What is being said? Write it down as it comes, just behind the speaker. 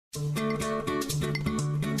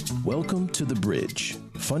Welcome to The Bridge.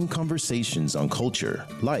 Fun conversations on culture,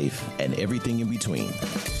 life, and everything in between.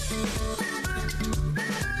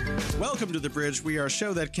 Welcome to The Bridge. We are a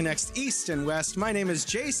show that connects East and West. My name is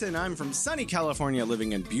Jason. I'm from sunny California,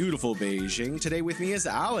 living in beautiful Beijing. Today with me is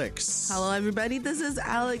Alex. Hello, everybody. This is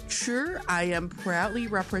Alex Chu. I am proudly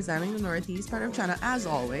representing the Northeast part of China, as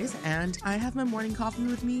always, and I have my morning coffee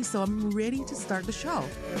with me, so I'm ready to start the show.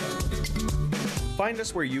 Find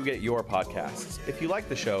us where you get your podcasts. If you like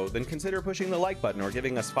the show, then consider pushing the like button or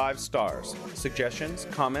giving us 5 stars. Suggestions,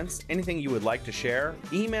 comments, anything you would like to share,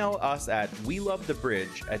 email us at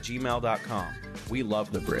welovethebridge@gmail.com. We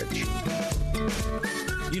love the bridge.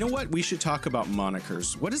 You know what? We should talk about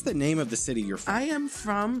monikers. What is the name of the city you're from? I am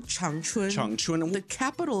from Changchun, Changchun. the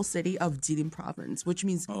capital city of Jilin province, which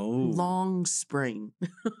means long spring.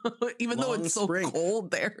 Even though it's so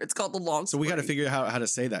cold there, it's called the long spring. So we got to figure out how to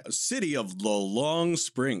say that. City of the long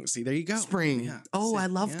spring. See, there you go. Spring. Yeah. Oh, I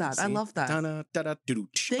love that. See? I love that.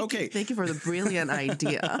 Thank you for the brilliant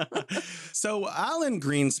idea. So Alan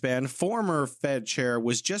Greenspan, former Fed chair,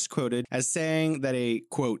 was just quoted as saying that a,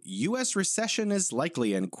 quote, U.S. recession is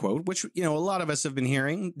likely, end quote, which, you know, a lot of us have been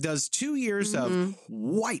hearing. Does 2 years of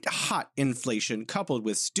white hot inflation coupled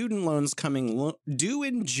with student loans coming due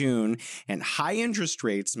in June and high interest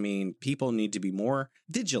rates mean people need to be more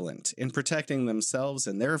vigilant in protecting themselves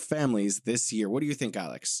and their families this year? What do you think,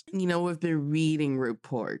 Alex? You know, we've been reading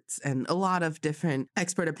reports and a lot of different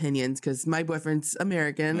expert opinions because my boyfriend's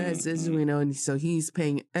American, as we know, and so he's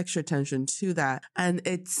paying extra attention to that. And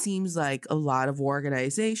it seems like a lot of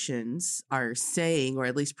organizations are saying,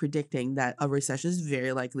 or at least predicting, that a recession is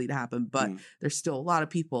very likely to happen. But there's still a lot of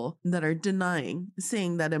people that are denying,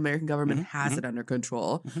 saying that the American government has it under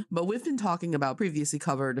control. But we've been talking about previously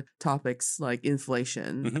covered topics like inflation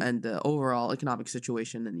and the overall economic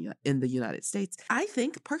situation in the United States. I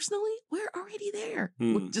think personally, we're already there.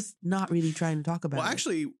 We're just not really trying to talk about it. Well,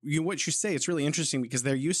 actually, what you say, it's really interesting because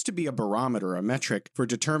there used to be a barometer, a metric for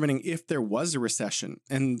determining if there was a recession.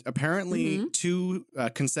 And apparently 2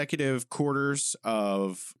 consecutive quarters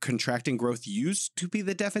of contracting growth used to be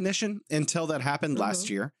the definition until that happened last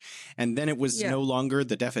year. And then it was no longer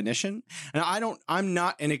the definition. And I'm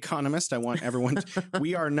not an economist. I want everyone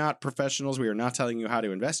we are not professionals. We are not telling you how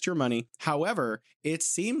to invest your money. However, it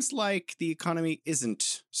seems like the economy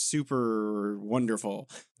isn't super wonderful.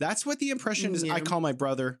 That's what the impression is. I call my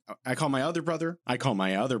brother. I call my other brother. I call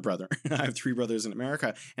my other brother. I have 3 brothers in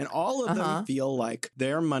America. And all of them feel like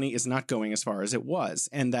their money is not going as far as it was.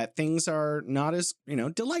 And that things are not as,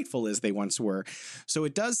 delightful as they once were. So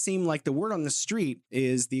it does seem like the word on the street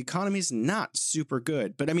is the economy's not super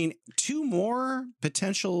good. But I mean, 2 more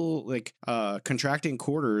potential contracting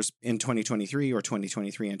quarters in 2023 or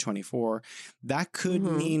 2023 and 24, that could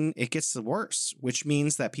mean it gets worse, which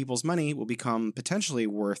means that people's money will become potentially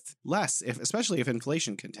worth less, especially if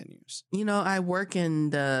inflation continues. You know, I work in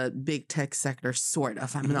the big tech sector, sort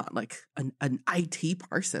of. I'm not like an IT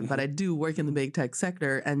person, but I do work in the big tech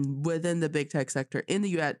sector. And within the big tech sector in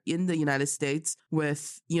the United States,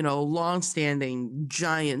 with, longstanding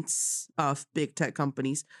giants of big tech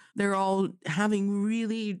companies, they're all having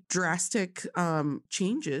really drastic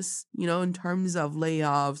changes, in terms of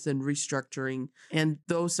layoffs and restructuring. And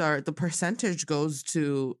the percentage goes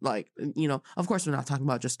to of course, we're not talking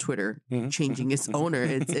about just Twitter changing its owner.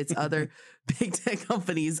 It's other big tech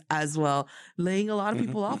companies as well, laying a lot of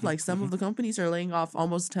people off. Like some of the companies are laying off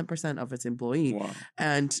almost 10% of its employee. Wow.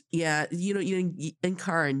 And in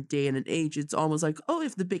current day and age, it's almost like,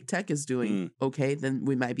 if the big tech is doing okay, then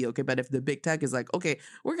we might be okay. But if the big tech is like, okay,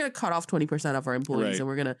 we're going to cut off 20% of our employees and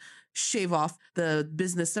we're going to shave off the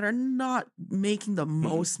business that are not making the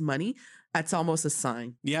most money, that's almost a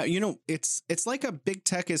sign. Yeah, it's like a big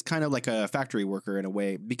tech is kind of like a factory worker in a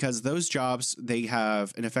way, because those jobs, they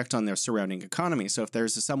have an effect on their surrounding economy. So if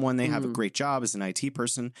there's someone, they have a great job as an IT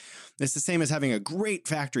person, it's the same as having a great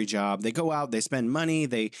factory job. They go out, they spend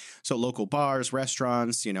money, so local bars,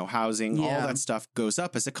 restaurants, housing, all that stuff goes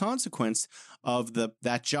up as a consequence of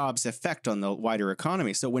that job's effect on the wider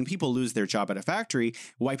economy. So when people lose their job at a factory,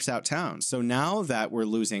 wipes out towns. So now that we're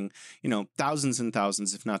losing, thousands and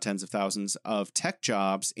thousands, if not tens of thousands of tech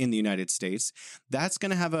jobs in the United States, that's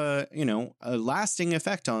going to have a lasting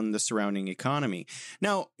effect on the surrounding economy.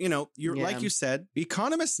 Now, like you said,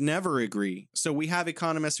 economists never agree. So we have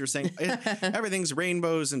economists who are saying everything's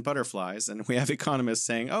rainbows and butterflies, and we have economists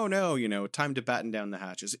saying, oh no, time to batten down the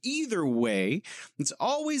hatches. Either way, it's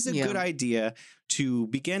always a good idea to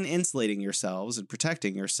begin insulating yourselves and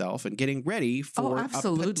protecting yourself and getting ready for a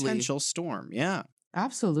potential storm. Yeah.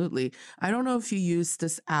 Absolutely. I don't know if you use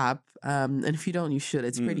this app, and if you don't, you should.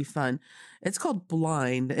 It's pretty fun. It's called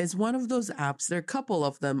Blind. It's one of those apps. There are a couple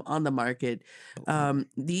of them on the market.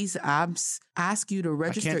 These apps ask you to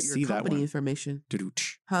register your company information.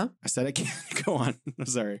 Huh? I said I can't. Go on. I'm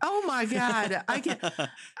sorry. Oh my God. I can't.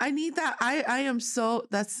 I need that. I am so,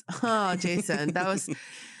 Jason, that was...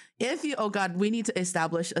 oh God, we need to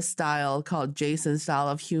establish a style called Jason's style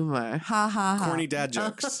of humor. Ha ha ha. Corny dad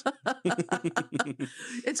jokes.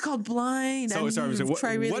 It's called Blind. So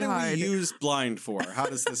sorry. What do hard. we use Blind for? How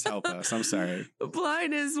does this help us? I'm sorry.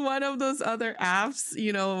 Blind is one of those other apps,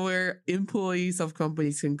 where employees of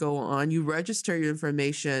companies can go on. You register your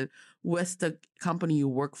information with the company you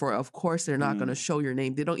work for. Of course, they're not going to show your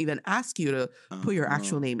name. They don't even ask you to put your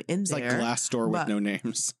actual name in there. It's like Glassdoor with no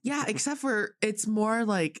names. Yeah, except for it's more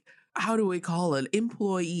like, how do we call it?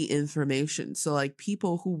 Employee information. So like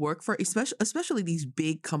people who work for, especially these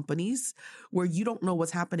big companies where you don't know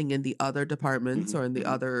what's happening in the other departments or in the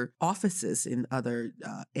other offices in other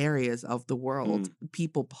areas of the world.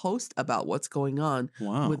 People post about what's going on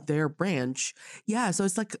with their branch. Yeah. So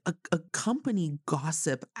it's like a company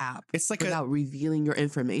gossip app. It's like without revealing your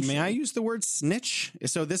information. May I use the word snitch?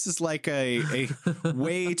 So this is like a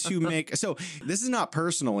way to make, so this is not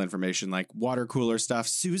personal information like water cooler stuff.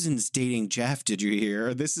 Susan's dating Jeff. Did you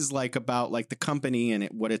hear? This is like about like the company and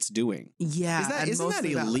what it's doing. Yeah. Isn't that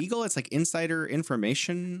illegal? It's like insider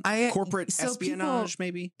information, corporate espionage,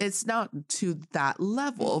 maybe. It's not to that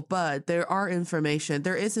level, but there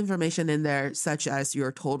is information in there such as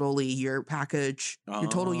your total year package,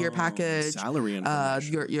 salary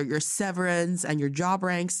information, your severance and your job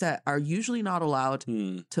ranks that are usually not allowed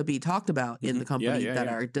to be talked about in the company that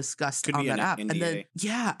are discussed on that app. NDA. And then,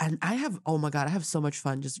 and I have so much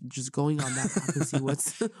fun just going on that app and see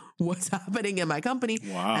what's happening in my company.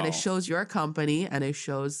 Wow. And it shows your company and it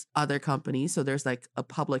shows other companies. So there's like a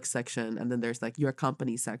public section and then there's like your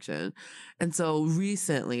company section. And so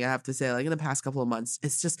recently, I have to say, like in the past couple of months,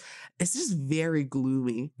 it's just very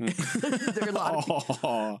gloomy. There are a lot of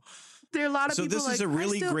people. There are a lot of people. So this is a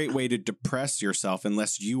really great way to depress yourself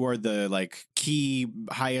unless you are the like key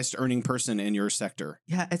highest earning person in your sector.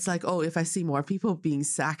 Yeah, it's like, oh, if I see more people being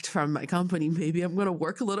sacked from my company, maybe I'm going to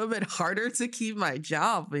work a little bit harder to keep my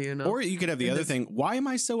job, Or you could have the other thing. Why am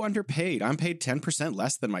I so underpaid? I'm paid 10%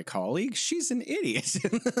 less than my colleague. She's an idiot.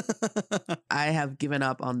 I have given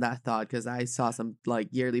up on that thought because I saw some like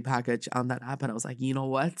yearly package on that app and I was like, you know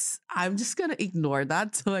what? I'm just going to ignore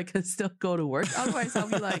that so I can still go to work. Otherwise, I'll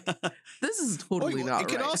be like, this is totally not right. It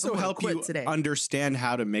could also help you understand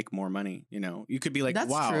how to make more money. You could be like,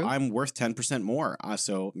 That's wow, true. I'm worth 10% more.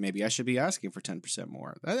 So maybe I should be asking for 10%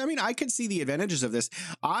 more. I mean, I could see the advantages of this.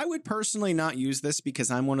 I would personally not use this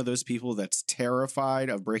because I'm one of those people that's terrified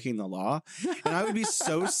of breaking the law. And I would be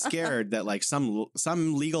so scared that like some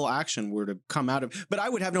legal action were to come out of, but I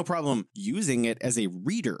would have no problem using it as a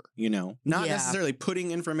reader, not necessarily putting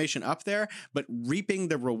information up there, but reaping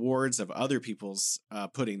the rewards of other people's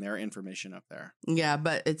putting their information up there. Yeah,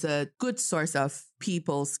 but it's a good source of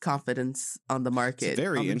people's confidence on the market, it's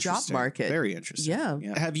very on the interesting. job market. Very interesting. Yeah.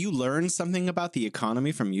 Have you learned something about the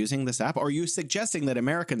economy from using this app? Or are you suggesting that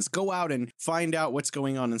Americans go out and find out what's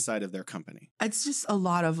going on inside of their company? It's just a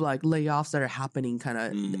lot of like layoffs that are happening kind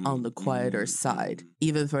of on the quieter side,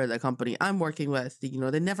 even for the company I'm working with. They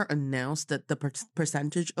never announced that the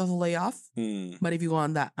percentage of layoff. But if you go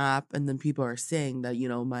on that app and then people are saying that,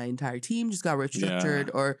 my entire team just got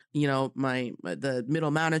restructured or, the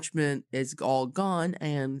middle management is all gone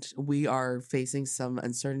and we are facing some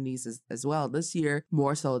uncertainties as well this year,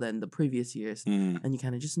 more so than the previous years. And you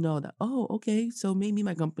kind of just know that, oh, okay, so maybe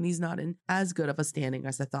my company's not in as good of a standing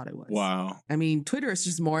as I thought it was. Wow. I mean, Twitter is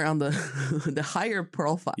just more on the the higher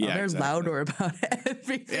profile. Yeah, They're louder about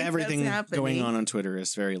everything that's going on Twitter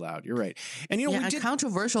is very loud. You're right. And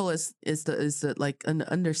controversial is the like an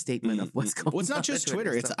understatement of what's going on. Well, it's not just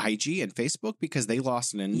Twitter, it's IG and Facebook because they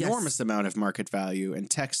lost an enormous amount of market value and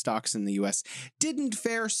tech stocks in the US didn't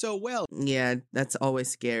fare so well. Yeah, that's always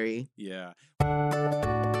scary. Yeah.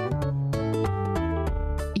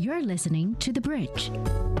 You're listening to The Bridge.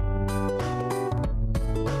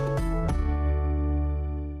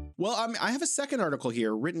 Well, I have a second article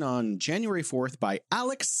here written on January 4th by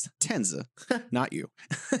Alex Tenza. Not you.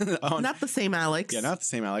 Not the same Alex. Yeah, not the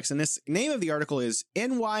same Alex. And this name of the article is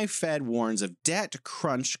NY Fed warns of debt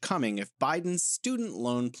crunch coming if Biden's student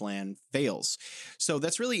loan plan fails. So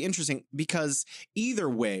that's really interesting because either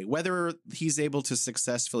way, whether he's able to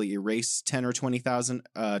successfully erase $10,000 or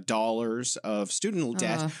 $20,000 of student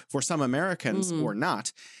debt for some Americans or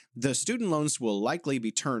not, The student loans will likely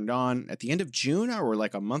be turned on at the end of June or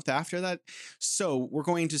like a month after that. So we're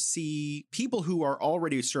going to see people who are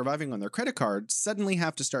already surviving on their credit card suddenly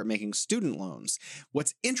have to start making student loans.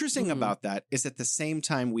 What's interesting about that is at the same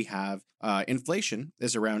time we have inflation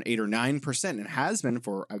is around 8 or 9% and has been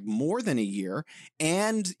for more than a year,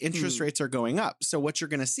 and interest rates are going up. So what you're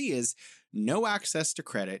going to see is no access to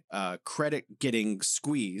credit, credit getting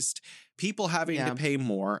squeezed, people having to pay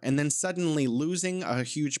more, and then suddenly losing a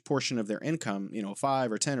huge portion of their income,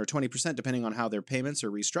 5 or 10 or 20%, depending on how their payments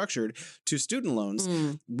are restructured, to student loans.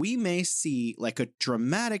 We may see like a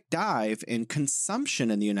dramatic dive in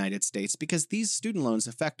consumption in the United States because these student loans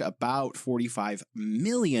affect about 45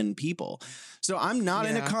 million people. So I'm not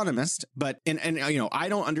an economist, but and I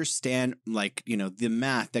don't understand the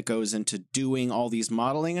math that goes into doing all these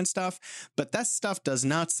modeling and stuff, but that stuff does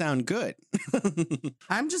not sound good.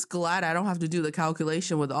 I'm just glad I don't have to do the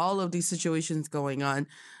calculation with all of these situations going on.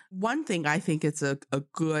 One thing I think it's a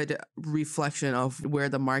good reflection of where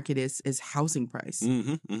the market is housing price.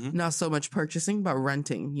 Not so much purchasing, but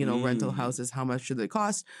renting. Rental houses, how much do they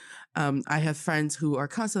cost? I have friends who are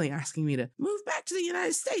constantly asking me to move back to the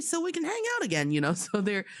United States so we can hang out again, So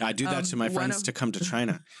they're... I do that to my friends to come to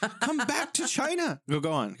China. Come back to China.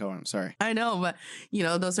 Go on. Sorry. I know, but,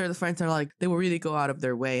 those are the friends that are like, they will really go out of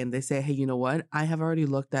their way and they say, hey, you know what? I have already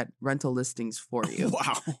looked at rental listings for you.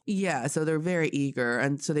 Wow. Yeah, so they're very eager.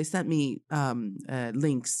 And so they sent me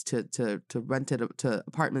links to rent it to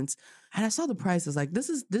apartments. And I saw the prices, like, this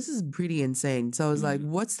is pretty insane. So I was like,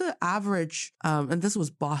 what's the average? And this was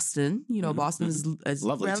Boston. Boston is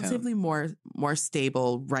relatively more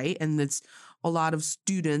stable, right? And it's a lot of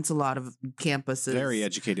students, a lot of campuses. Very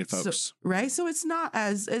educated folks. So, right? So it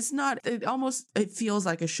feels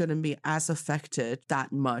like it shouldn't be as affected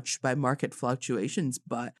that much by market fluctuations.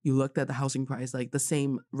 But you looked at the housing price, like the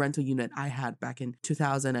same rental unit I had back in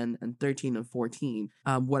 2013 and 14,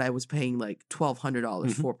 what I was paying like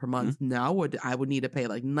 $1,200 for per month. Now I would need to pay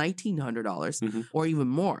like $1,900 or even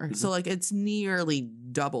more. So like it's nearly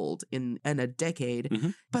doubled in a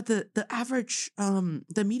decade. But the average,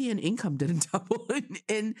 the median income didn't double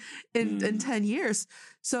in 10 years.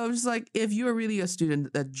 So I'm just like, if you're really a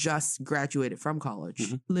student that just graduated from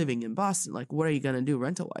college living in Boston, like what are you going to do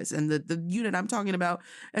rental wise? And the unit I'm talking about,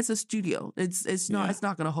 it's a studio. It's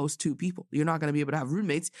not going to host two people. You're not going to be able to have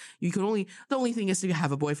roommates. The only thing is to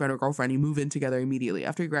have a boyfriend or girlfriend. You move in together immediately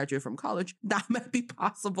after you graduate from college. That might be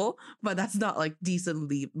possible, but that's not like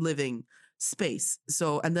decently living space.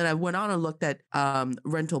 So, and then I went on and looked at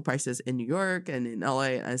rental prices in New York and in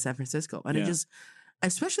LA and San Francisco. And it just,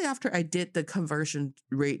 especially after I did the conversion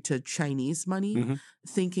rate to Chinese money,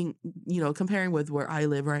 thinking, comparing with where I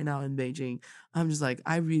live right now in Beijing, I'm just like,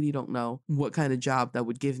 I really don't know what kind of job that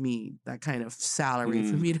would give me that kind of salary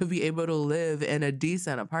for me to be able to live in a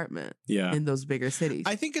decent apartment in those bigger cities.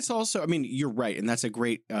 I think it's also, you're right. And that's a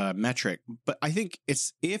great metric. But I think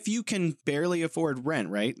it's if you can barely afford rent,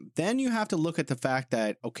 right? Then you have to look at the fact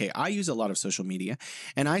that, okay, I use a lot of social media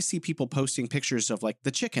and I see people posting pictures of like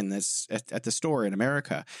the chicken that's at the store in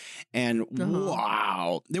America. And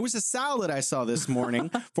wow, there was a salad I saw this morning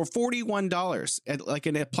for $41 like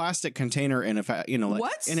in a plastic container in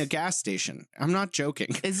in a gas station. I'm not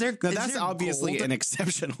joking. That's obviously an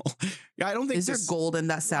exceptional. I don't think is there gold in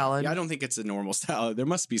that salad? I don't think it's a normal salad. There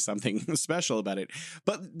must be something special about it.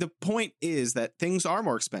 But the point is that things are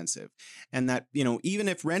more expensive, and that even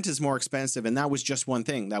if rent is more expensive, and that was just one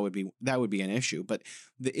thing, that would be an issue. But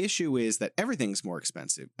the issue is that everything's more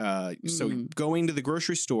expensive. So going to the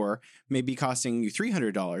grocery store may be costing you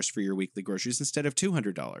 $300 for your weekly groceries instead of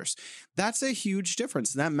 $200. That's a huge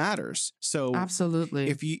difference. That matters. So absolutely,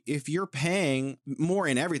 if you're paying more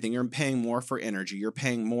in everything, you're paying more for energy, you're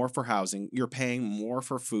paying more for housing, you're paying more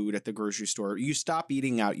for food at the grocery store. You stop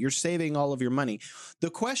eating out, you're saving all of your money. The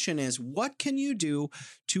question is, what can you do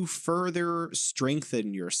to further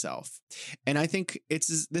strengthen yourself? And I think this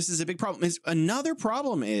is a big problem. Another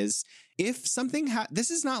problem is if something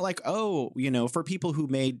this is not like, for people who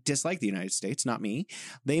may dislike the United States, not me,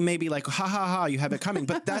 they may be like, ha ha ha, you have it coming,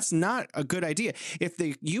 but that's not a good idea. If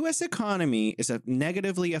the U.S. economy is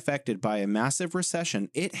negatively affected by a massive recession,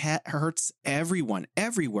 it hurts everyone,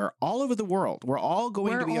 everywhere, all over the world. We're all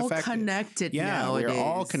going to be affected. We're all connected nowadays. We're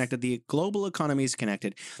all connected. The global economy is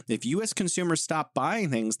connected. If U.S. consumers stop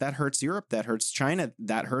buying things, that hurts Europe, that hurts China,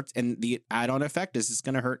 that hurts, and the add-on effect is it's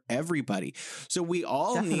going to hurt everybody. So we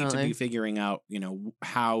all need to be figuring out,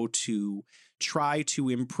 how to try to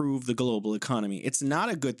improve the global economy. It's not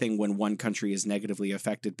a good thing when one country is negatively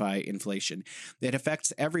affected by inflation. It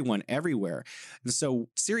affects everyone everywhere. And so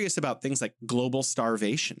serious about things like global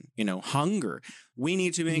starvation, hunger. We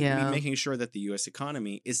need to be making sure that the U.S.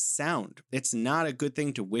 economy is sound. It's not a good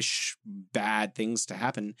thing to wish bad things to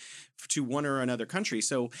happen to one or another country.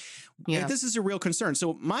 So this is a real concern.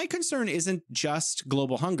 So my concern isn't just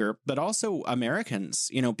global hunger, but also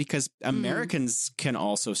Americans, because Americans can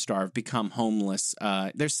also starve, become homeless.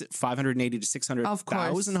 There's 580 to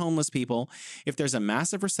 600,000 homeless people. If there's a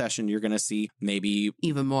massive recession, you're going to see maybe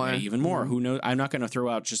even more. Mm-hmm. Who knows? I'm not going to throw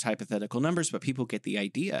out just hypothetical numbers, but people get the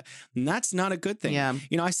idea. And that's not a good thing. Yeah.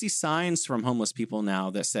 I see signs from homeless people now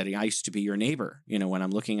that said, I used to be your neighbor. When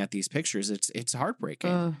I'm looking at these pictures, it's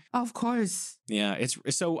heartbreaking. Of course. Yeah,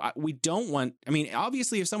 we don't want,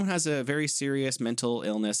 obviously if someone has a very serious mental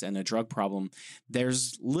illness and a drug problem,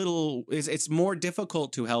 it's more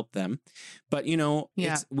difficult to help them. But,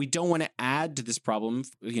 we don't want to add to this problem.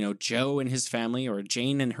 Joe and his family or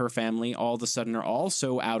Jane and her family all of a sudden are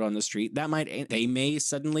also out on the street. They may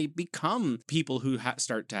suddenly become people who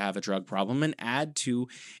start to have a drug problem and add to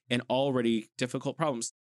an already difficult problem.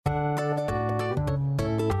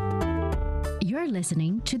 You're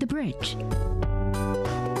listening to The Bridge.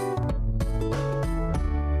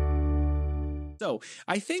 So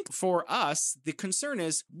I think for us, the concern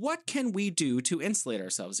is, what can we do to insulate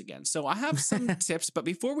ourselves again? So I have some tips, but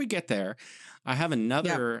before we get there, I have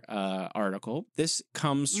another article. This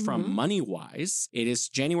comes from MoneyWise. It is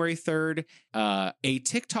January 3rd. A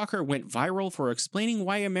TikToker went viral for explaining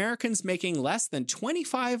why Americans making less than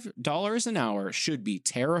 $25 an hour should be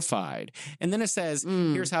terrified. And then it says,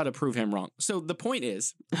 here's how to prove him wrong. So the point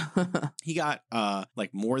is, he got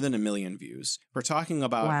more than 1 million views for talking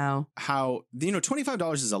about how,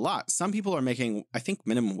 $25 is a lot. Some people are making, I think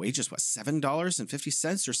minimum wage is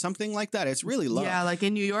 $7.50 or something like that. It's really low. Yeah, like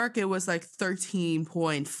in New York, it was like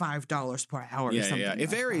 $13.5 per hour or something. Yeah, it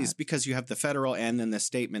varies because you have the federal and then the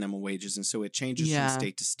state minimum wages. And so it changes from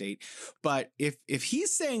state to state. But if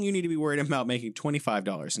he's saying you need to be worried about making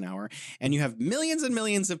 $25 an hour and you have millions and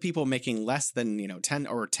millions of people making less than,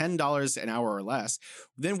 $10 an hour or less,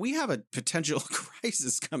 then we have a potential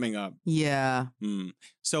crisis coming up. Yeah.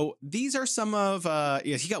 So these are some of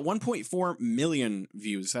he got 1.4 million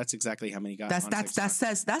views. That's exactly how many he got.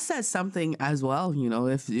 That says something as well.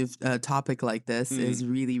 If a topic like this is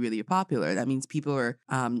really, really popular, that means people are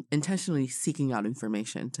intentionally seeking out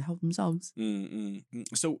information to help themselves.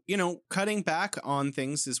 So cutting back on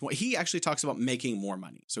things is what he actually talks about, making more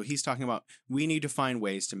money. So he's talking about we need to find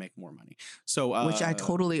ways to make more money. So which I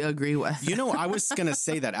totally agree with. I was gonna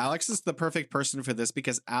say that Alex is the perfect person for this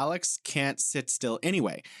because Alex can't sit still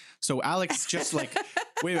anyway. So Alex just wait,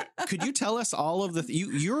 could you tell us all of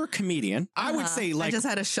you're a comedian. I would say I just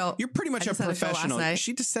had a show. You're pretty much a professional.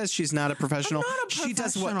 She just says she's not a professional. She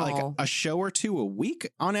does what, like a show or two a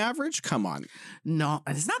week on average? Come on. No,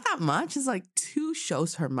 it's not that much. It's like 2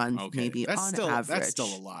 shows per month, maybe on average. That's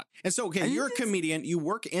still a lot. And so, you're a comedian. You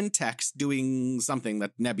work in text doing something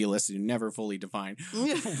that nebulous you never fully define.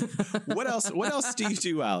 What else do you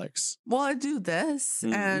do, Alex? Well, I do this.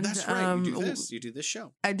 And that's right. You do this. You do this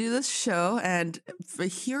show. I do this show, and for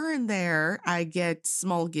here and there, I get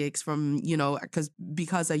small gigs from,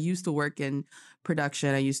 because I used to work in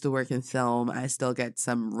production, I used to work in film. I still get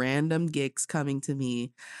some random gigs coming to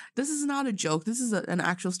me. This is not a joke. This is an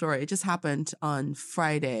actual story. It just happened on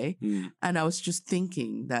Friday, and I was just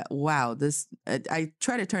thinking that, wow, I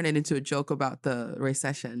try to turn it into a joke about the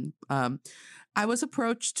recession. I was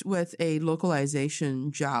approached with a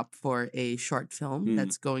localization job for a short film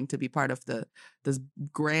that's going to be part of this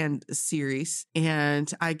grand series. And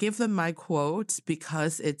I give them my quote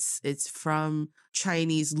because it's from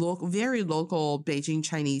Chinese, very local Beijing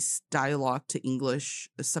Chinese dialogue to English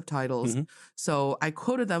subtitles. So I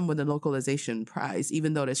quoted them with a localization prize,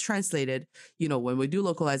 even though it's translated. When we do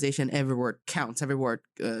localization, every word counts. Every word,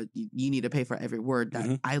 you need to pay for every word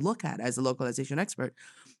that I look at as a localization expert.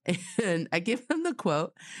 And I gave them the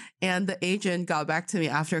quote, and the agent got back to me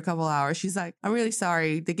after a couple hours. She's like, I'm really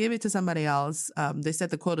sorry. They gave it to somebody else. They said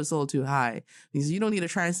the quote is a little too high. He said, you don't need to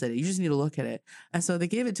translate it. You just need to look at it. And so they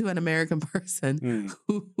gave it to an American person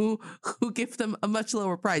who gave them a much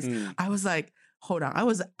lower price. I was like, hold on. I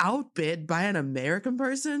was outbid by an American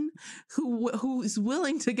person who is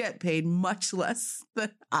willing to get paid much less than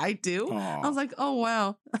I do. Aww. I was like, oh,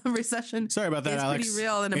 wow. Recession. Sorry about that, Alex. Pretty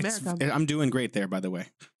real in America. I'm doing great there, by the way.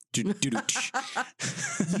 You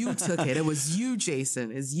took it. It was you,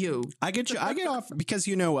 Jason. It's you. I get off because,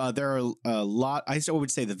 there are a lot. I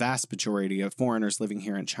would say the vast majority of foreigners living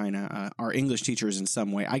here in China are English teachers in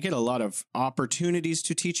some way. I get a lot of opportunities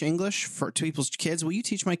to teach English to people's kids. Will you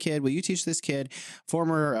teach my kid? Will you teach this kid?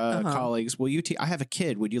 Former colleagues, will you teach? I have a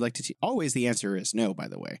kid. Would you like to teach? Always the answer is no, by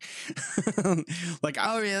the way.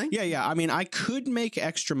 Oh, really? Yeah. I mean, I could make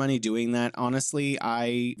extra money doing that. Honestly,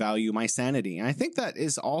 I value my sanity. And I think that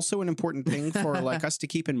is also an important thing for like us to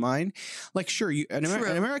keep in mind. Like, sure, an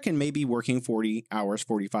American may be working 40 hours,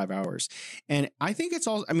 45 hours. And I think it's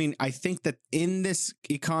all, I mean, I think that in this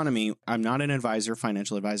economy, I'm not an advisor,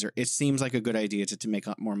 financial advisor. It seems like a good idea to make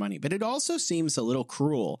more money, but it also seems a little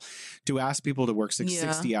cruel to ask people to work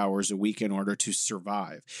 60 hours a week in order to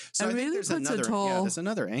survive. So I think there's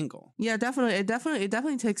another angle. Yeah, definitely. It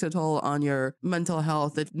definitely takes a toll on your mental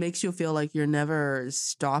health. It makes you feel like you're never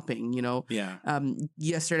stopping, Yeah.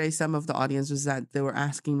 Yesterday, some of the audience was that they were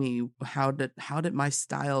asking me, how did my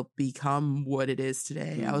style become what it is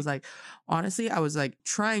today? I was like, honestly, I was like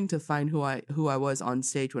trying to find who I was on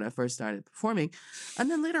stage when I first started performing. And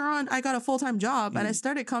then later on, I got a full-time job and I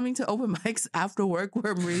started coming to open mics after work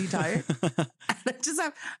where I'm really tired. And I just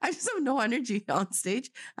have no energy on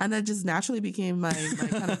stage. And that just naturally became my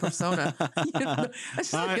kind of persona.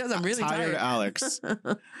 Because I'm really tired. Alex.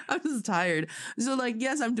 I'm just tired. So like,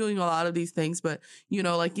 yes, I'm doing a lot of these things, but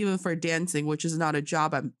like even for dancing, which is not a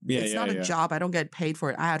job, it's not a job. I don't get paid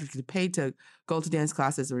for it. I have to get paid to go to dance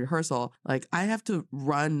classes and rehearsal. Like I have to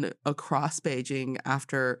run across Beijing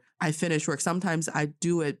after I finish work. Sometimes I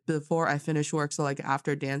do it before I finish work. So like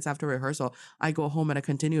after dance, after rehearsal, I go home and I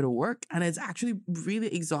continue to work. And it's actually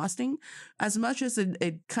really exhausting. As much as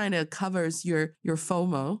it kind of covers your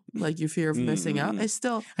FOMO, like your fear of missing out, it's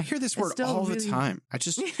still... I hear this word all the time. I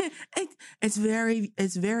just... it's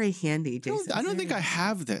very handy, Jason. I don't think I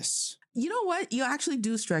have this. You know what? You actually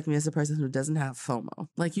do strike me as a person who doesn't have FOMO.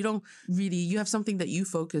 Like you have something that you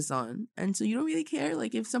focus on. And so you don't really care.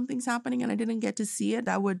 Like if something's happening and I didn't get to see it,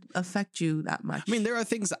 that would affect you that much. I mean, there are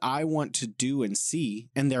things I want to do and see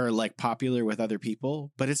and they're like popular with other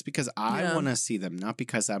people, but it's because I want to see them, not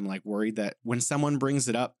because I'm like worried that when someone brings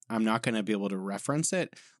it up, I'm not going to be able to reference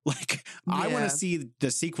it. Like I want to see the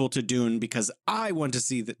sequel to Dune because I want to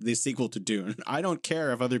see the sequel to Dune. I don't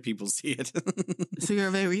care if other people see it. So you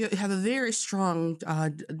have a very strong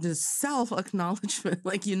self-acknowledgement,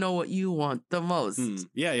 like you know what you want the most.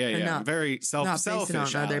 Yeah. Very selfish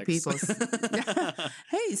on other people's.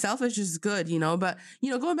 Hey, selfish is good, but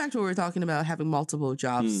going back to what we were talking about, having multiple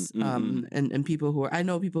jobs, and people who I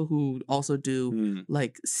know people who also do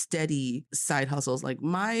like steady side hustles. Like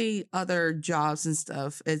my other jobs and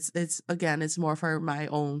stuff, it's more for my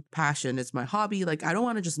own passion. It's my hobby. Like I don't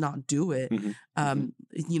want to just not do it. From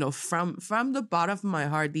the bottom of my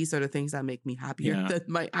heart, these are the things that make me happier than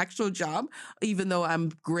my actual job, even though I'm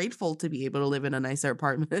grateful to be able to live in a nicer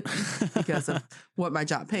apartment because of what my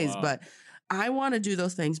job pays. Wow. But I want to do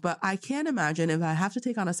those things, but I can't imagine if I have to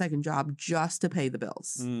take on a second job just to pay the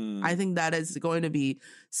bills. I think that is going to be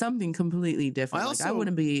something completely different. I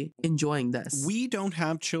wouldn't be enjoying this. We don't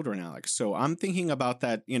have children, Alex. So I'm thinking about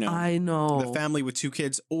that, I know. The family with 2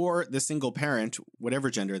 kids or the single parent, whatever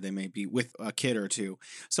gender they may be, with a kid or 2.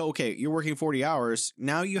 So, okay, you're working 40 hours.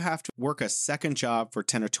 Now you have to work a second job for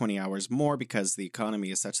 10 or 20 hours more because the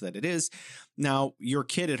economy is such that it is. Now, your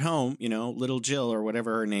kid at home, little Jill or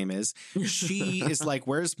whatever her name is, she is like,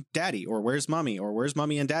 where's daddy or where's mommy or where's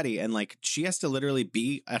mommy and daddy? And like, she has to literally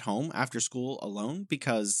be at home after school alone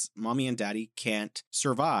because mommy and daddy can't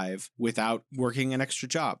survive without working an extra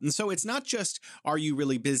job. And so it's not just, are you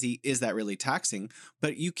really busy? Is that really taxing?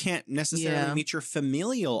 But you can't necessarily meet your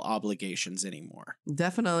familial obligations anymore.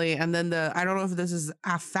 Definitely. And then I don't know if this is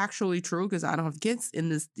factually true because I don't have kids in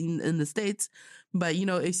the States, but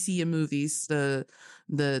I see in movies,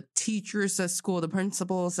 the teachers at school, the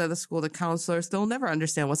principals at the school, the counselors, they'll never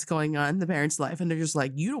understand what's going on in the parent's life. And they're just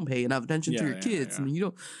like, you don't pay enough attention to your kids. And you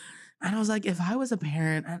don't. And I was like, if I was a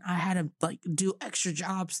parent and I had to like do extra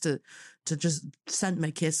jobs to just send my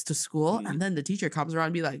kids to school, and then the teacher comes around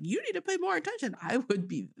and be like, you need to pay more attention, I would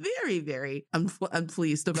be very, very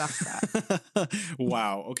unpleased about that.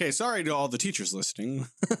 Wow. Okay. Sorry to all the teachers listening.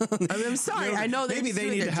 I'm sorry. I know maybe they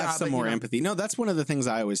need to have some more empathy. No, that's one of the things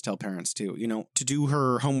I always tell parents too. To do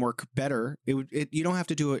her homework better, you don't have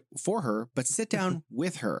to do it for her, but sit down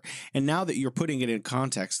with her. And now that you're putting it in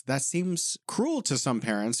context, that seems cruel to some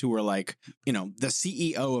parents who are like, the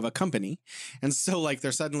CEO of a company. And so like,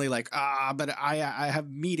 they're suddenly like, but I have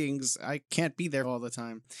meetings. I can't be there all the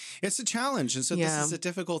time. It's a challenge. And so this is a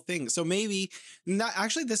difficult thing. So maybe not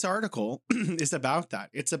actually this article is about that.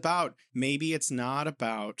 It's about maybe it's not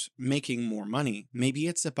about making more money. Maybe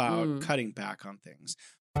it's about cutting back on things.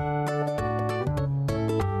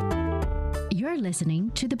 You're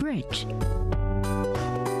listening to The Bridge.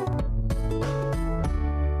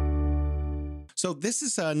 So this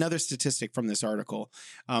is another statistic from this article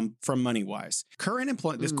from MoneyWise. Current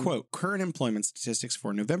employment statistics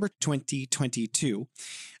for November 2022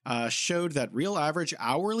 showed that real average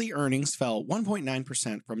hourly earnings fell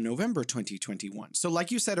 1.9% from November 2021. So like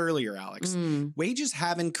you said earlier, Alex, wages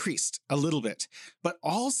have increased a little bit, but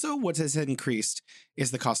also what has increased is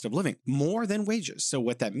the cost of living more than wages. So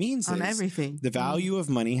what that means is everything. The value of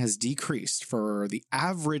money has decreased for the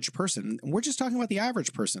average person. We're just talking about the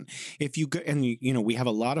average person. If you go, and you know, we have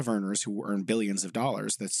a lot of earners who earn billions of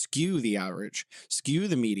dollars that skew the average, skew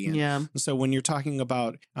the median. Yeah. So when you're talking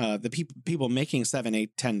about the people making $7,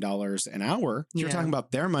 $8, $10 an hour, you're talking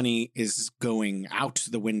about their money is going out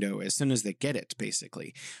the window as soon as they get it,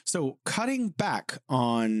 basically. So cutting back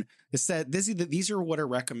on these are what are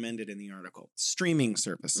recommended in the article. Streaming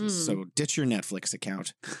services. So ditch your Netflix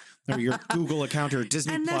account or your Google account or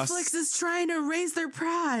Disney and Plus. Netflix is trying to raise their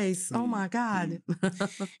price. Oh my God.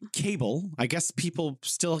 Cable. I guess people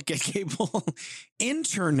still get cable.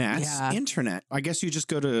 Internet. I guess you just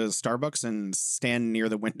go to Starbucks and stand near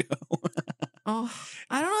the window. Oh,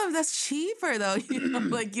 I don't know if that's cheaper though. You know,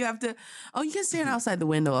 like you have to. Oh, you can stand outside the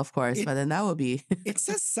window, of course, but then that would be. It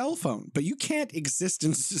says cell phone, but you can't exist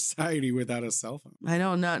in society without a cell phone. I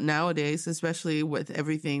know, not nowadays, especially with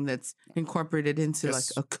everything that's incorporated into like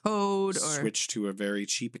a code or switch to a very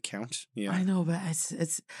cheap account. Yeah, I know, but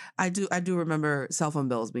it's. I do remember cell phone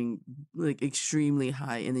bills being like extremely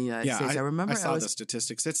high in the United States. I remember I saw the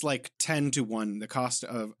statistics. It's like 10-1 the cost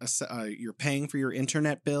of you're paying for your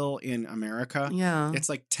internet bill in America. Yeah. It's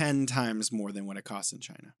like 10 times more than what it costs in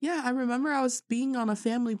China. Yeah, I remember I was being on a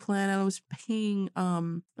family plan and I was paying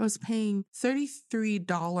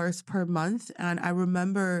 $33 per month, and I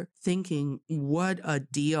remember thinking, what a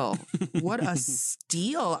deal. What a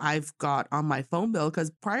steal I've got on my phone bill,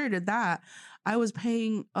 because prior to that I was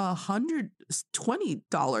paying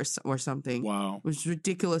 $120 or something. Wow. It was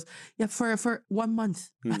ridiculous. Yeah, for 1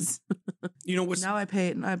 month. You know what's now I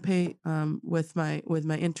pay with my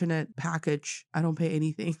internet package. I don't pay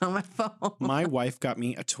anything on my phone. My wife got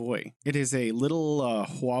me a toy. It is a little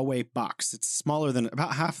Huawei box. It's smaller than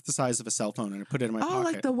about half the size of a cell phone, and I put it in my pocket. Oh,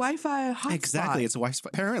 like the Wi-Fi hotspot. Exactly. It's a Wi-Fi.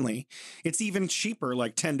 Apparently, it's even cheaper,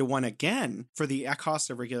 like 10-1 again for the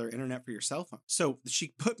cost of regular internet for your cell phone. So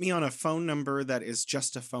she put me on a phone number that is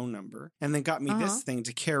just a phone number, and then got me this thing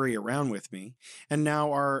to carry around with me. And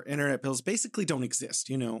now our internet bills basically don't exist.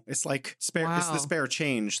 You know, it's like it's the spare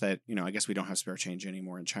change that, you know, I guess we don't have spare change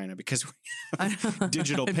anymore in China because we have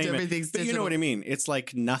digital payment. Everything's digital. You know what I mean? It's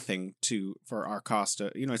like nothing for our cost.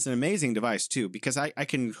 You know, it's an amazing device too, because I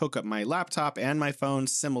can hook up my laptop and my phone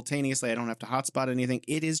simultaneously. I don't have to hotspot anything.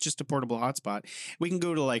 It is just a portable hotspot. We can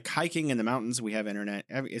go to like hiking in the mountains. We have internet.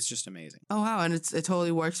 It's just amazing. Oh wow, and it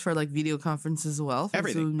totally works for like video conference as well.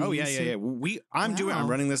 Everything. Oh yeah. I'm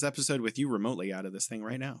running this episode with you remotely out of this thing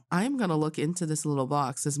right now. I'm gonna look into this little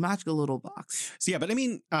box, this magical little box. So yeah, but I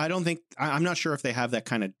mean, I'm not sure if they have that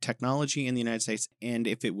kind of technology in the United States and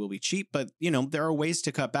if it will be cheap, but you know, there are ways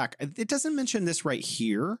to cut back. It doesn't mention this right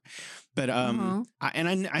here, but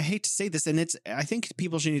I hate to say this, and I think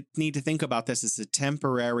people should need to think about this as a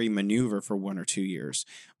temporary maneuver for 1 or 2 years.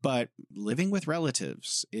 But living with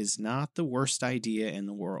relatives is not the worst idea in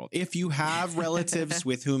the world. If you have relatives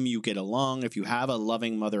with whom you get along, if you have a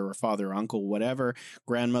loving mother or father, uncle, whatever,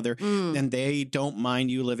 grandmother, and they don't mind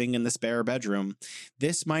you living in the spare bedroom,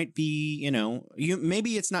 this might be, you know,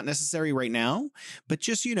 maybe it's not necessary right now, but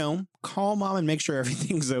just, you know, call mom and make sure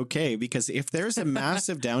everything's okay. Because if there's a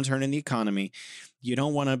massive downturn in the economy, you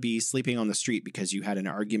don't want to be sleeping on the street because you had an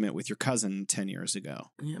argument with your cousin 10 years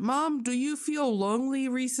ago. Mom, do you feel lonely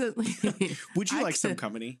recently? Would you like some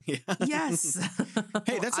company? Yeah. Yes.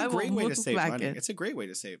 Hey, that's a great way to save money. It's a great way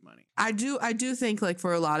to save money. I do think like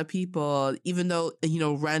for a lot of people, even though, you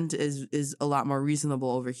know, rent is a lot more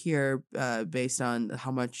reasonable over here based on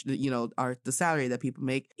how much, you know, the salary that people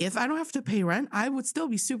make. If I don't have to pay rent, I would still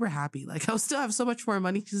be super happy. Like I'll still have so much more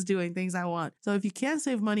money just doing things I want. So if you can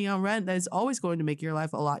save money on rent, that is always going to make make your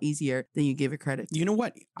life a lot easier than you give it credit to. You know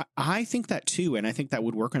what? I think that too, and I think that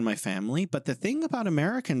would work in my family. But the thing about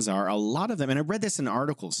Americans are a lot of them, and I read this in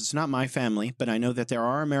articles, it's not my family, but I know that there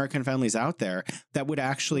are American families out there that would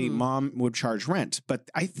actually, mom would charge rent.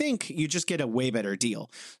 But I think you just get a way better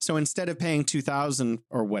deal. So instead of paying $2,000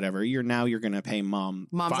 or whatever, you're going to pay mom's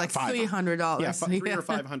like $300. Yeah, $300 or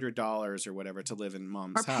 $500 or whatever to live in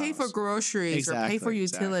mom's house. Or pay for groceries or pay for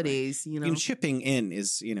utilities, you know. And chipping in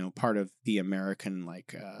is, part of the American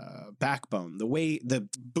backbone. The way the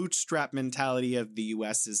bootstrap mentality of the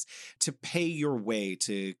US is to pay your way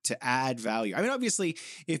to add value. I mean, obviously,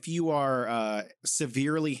 if you are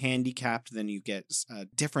severely handicapped, then you get a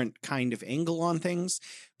different kind of angle on things.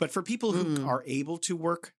 But for people who are able to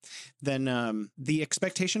work, then the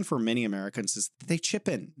expectation for many Americans is that they chip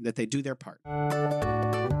in, that they do their part.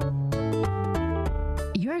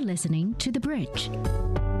 You're listening to The Bridge.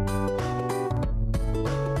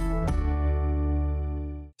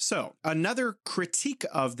 So another critique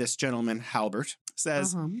of this gentleman, Halbert,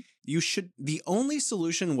 says the only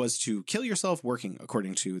solution was to kill yourself working,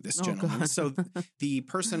 according to this gentleman. God. So the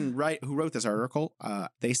person who wrote this article,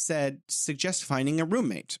 they suggest finding a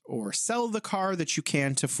roommate or sell the car that you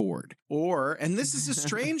can't afford. Or, and this is a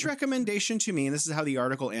strange recommendation to me, and this is how the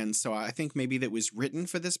article ends. So I think maybe that was written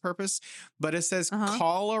for this purpose, but it says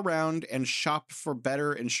call around and shop for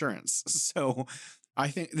better insurance. So I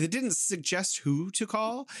think it didn't suggest who to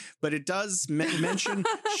call, but it does mention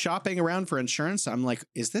shopping around for insurance. I'm like,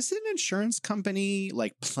 is this an insurance company,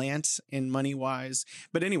 like Plant in Money Wise?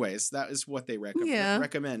 But anyways, that is what they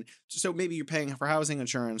recommend. So maybe you're paying for housing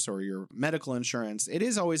insurance or your medical insurance. It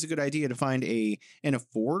is always a good idea to find an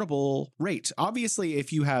affordable rate. Obviously,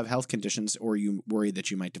 if you have health conditions or you worry that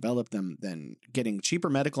you might develop them, then getting cheaper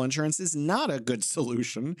medical insurance is not a good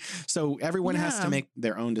solution. So everyone has to make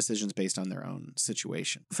their own decisions based on their own situation.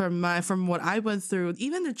 From what I went through,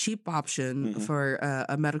 even the cheap option for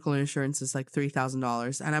a medical insurance is like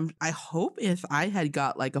 $3,000, and I hope if I had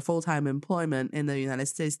got like a full-time employment in the United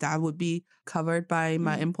States, that would be covered by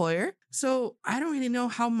my employer. So I don't really know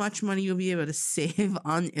how much money you'll be able to save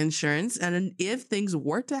on insurance. And if things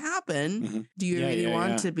were to happen, do you really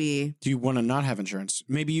want to be? Do you want to not have insurance?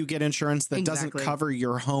 Maybe you get insurance that doesn't cover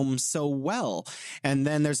your home so well. And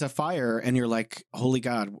then there's a fire and you're like, holy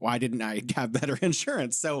God, why didn't I have better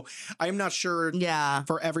insurance? So I'm not sure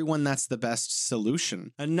for everyone that's the best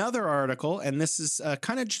solution. Another article, and this is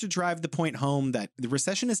kind of to drive the point home that the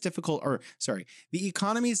recession is difficult, the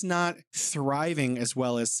economy is not thriving as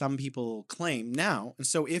well as some people claim now. And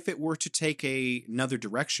so if it were to take another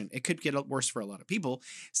direction, it could get worse for a lot of people.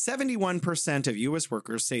 71% of U.S.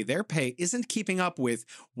 workers say their pay isn't keeping up with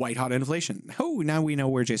white hot inflation. Oh, now we know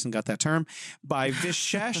where Jason got that term. By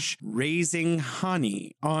Vishesh Raising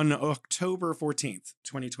Honey on October 14th,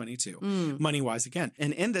 2022. MoneyWise again.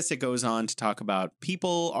 And in this, it goes on to talk about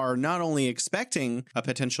people are not only expecting a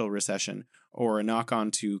potential recession or a knock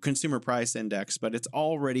on to consumer price index, but it's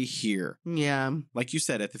already here. Yeah. Like you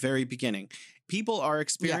said at the very beginning, people are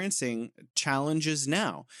experiencing challenges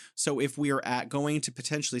now. So if we are going to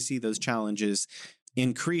potentially see those challenges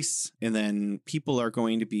increase, and then people are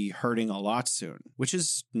going to be hurting a lot soon, which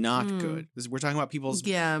is not good. We're talking about people's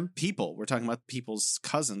people. We're talking about people's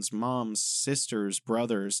cousins, moms, sisters,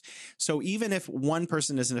 brothers. So even if one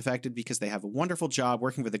person isn't affected because they have a wonderful job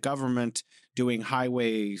working for the government, doing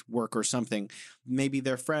highway work or something, maybe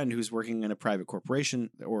their friend who's working in a private corporation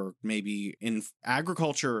or maybe in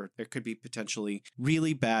agriculture, there could be potentially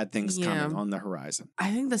really bad things coming on the horizon.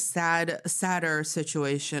 I think the sadder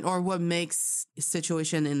situation, or what makes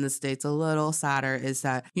situation in the States a little sadder, is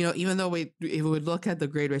that, even though if we would look at the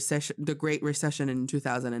Great Recession in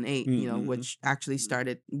 2008, which actually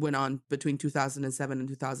went on between 2007 and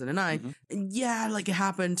 2009. Like it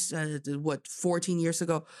happened, 14 years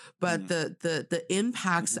ago, but the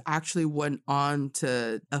impacts actually went on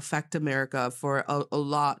to affect America for a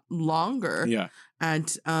lot longer. Yeah.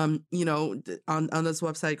 And, on this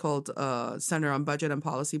website called Center on Budget and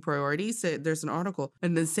Policy Priorities, there's an article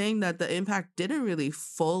and then saying that the impact didn't really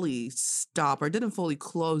fully stop or didn't fully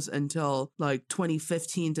close until like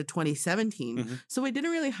 2015 to 2017. So we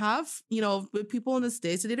didn't really have, with people in the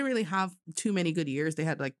States, they didn't really have too many good years. They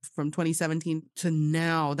had like from 2017 to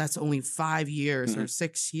now, that's only 5 years or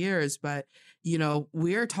 6 years. But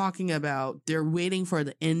we're talking about they're waiting for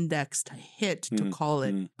the index to hit to call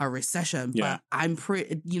it a recession. Yeah. But I'm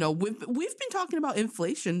pretty, we've been talking about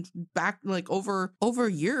inflation back like over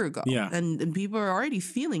a year ago. Yeah. And people are already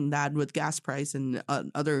feeling that with gas price and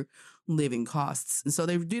other living costs. And so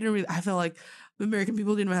they didn't really, I feel like American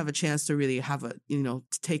people didn't have a chance to really have to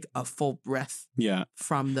take a full breath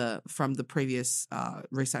from the previous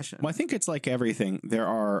recession. Well, I think it's like everything. There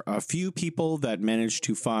are a few people that manage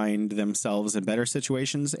to find themselves in better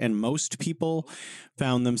situations, and most people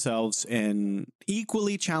found themselves in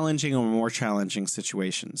equally challenging or more challenging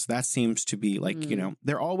situations. That seems to be like,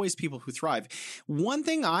 there are always people who thrive. One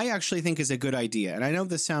thing I actually think is a good idea, and I know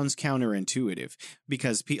this sounds counterintuitive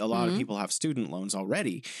because a lot of people have student loans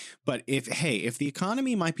already, but if the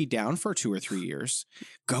economy might be down for 2 or 3 years,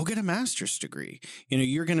 go get a master's degree.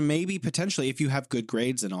 You're going to maybe potentially, if you have good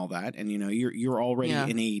grades and all that, and you're already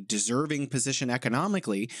in a deserving position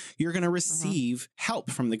economically, you're going to receive help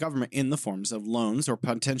from the government in the forms of loans or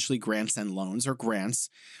potentially grants and loans, or grants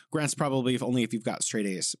probably if you've got straight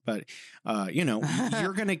A's, but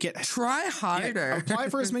you're going to get try harder. Apply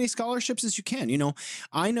for as many scholarships as you can.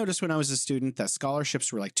 I noticed when I was a student that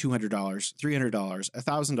scholarships were like $200, $300,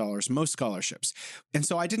 $1,000, most scholarships. And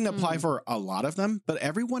so I didn't apply for a lot of them, but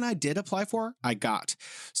everyone I did apply for, I got.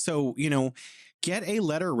 So, get a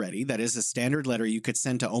letter ready that is a standard letter you could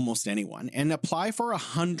send to almost anyone, and apply for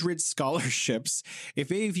 100 scholarships. If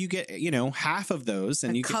you get, half of those,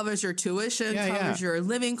 and it covers your tuition, covers your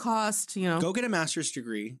living cost, Go get a master's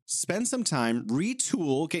degree, spend some time,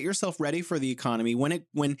 retool, get yourself ready for the economy.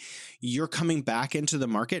 When you're coming back into the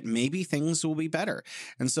market, maybe things will be better.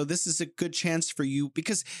 And so this is a good chance for you,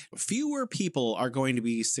 because fewer people are going to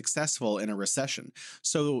be successful in a recession.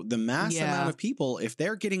 So the mass amount of people, if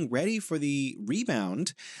they're getting ready for the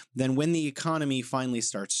rebound, then when the economy finally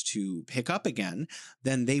starts to pick up again,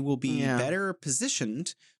 then they will be better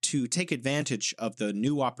positioned to take advantage of the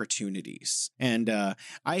new opportunities. And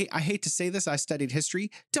I hate to say this, I studied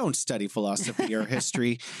history. Don't study philosophy or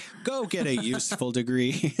history. Go get a useful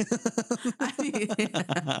degree.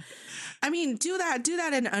 I mean, do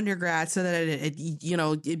that in undergrad so that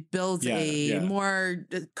it builds a more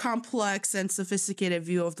complex and sophisticated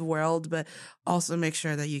view of the world, but also make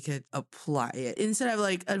sure that you could apply it instead of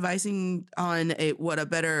like advising on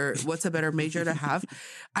what's a better major to have.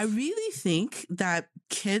 I really think that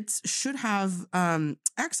kids should have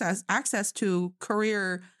access to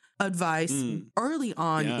career advice early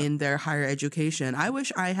on in their higher education. I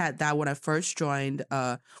wish I had that when I first joined,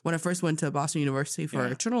 when I first went to Boston University for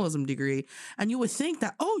a journalism degree. And you would think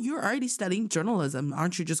that, you're already studying journalism.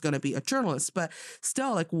 Aren't you just going to be a journalist? But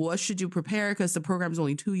still, like, what should you prepare? Because the program's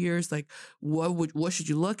only 2 years. Like, what should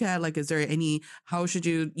you look at? Like, how should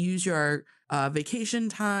you use your vacation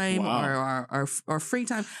time or free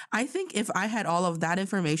time? I think if I had all of that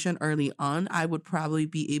information early on, I would probably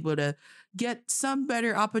be able to get some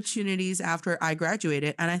better opportunities after I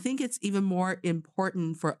graduated. And I think it's even more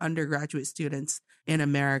important for undergraduate students in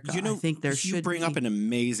America. I think there should be. You bring up an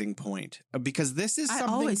amazing point, because this is something.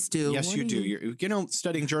 I always do. Yes, you do. You're,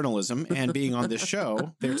 studying journalism and being on this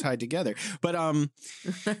show, they're tied together. But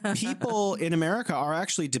people in America are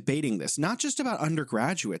actually debating this, not just about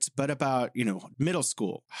undergraduates, but about, middle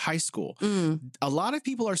school, high school. A lot of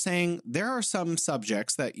people are saying there are some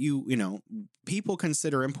subjects that people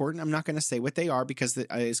consider important. I'm not going to say what they are because it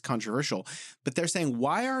is controversial, but they're saying,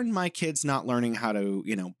 why aren't my kids not learning how to,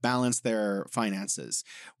 balance their finances?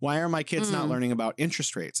 Why are my kids not learning about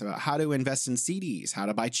interest rates, about how to invest in CDs, how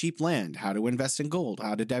to buy cheap land, how to invest in gold,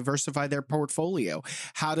 how to diversify their portfolio,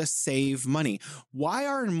 how to save money? Why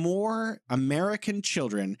are more American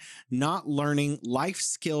children not learning life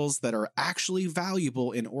skills that are actually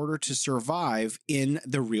valuable in order to survive in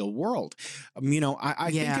the real world?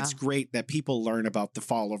 I think it's great that people learn about the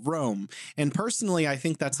fall of Rome. And personally, I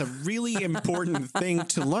think that's a really important thing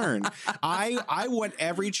to learn. I want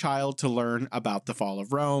every child to learn about the fall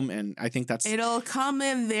of Rome. And I think it'll come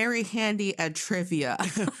in very handy at trivia.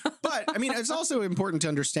 But I mean, it's also important to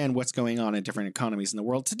understand what's going on in different economies in the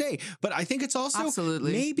world today. But I think it's also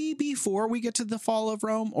maybe before we get to the fall of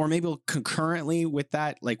Rome, or maybe concurrently with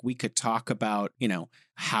that, like we could talk about,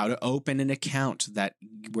 how to open an account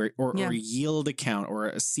or a yield account or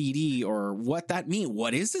a CD, or what that means.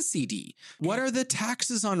 What is a CD? What are the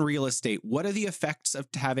taxes on real estate? What are the effects of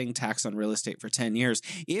having tax on real estate for 10 years?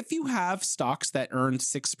 If you have stocks that earn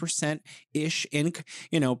 6%-ish in,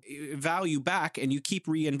 value back, and you keep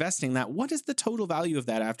reinvesting that, what is the total value of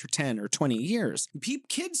that after 10 or 20 years?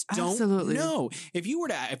 Kids don't know. If you were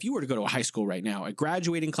to go to a high school right now, a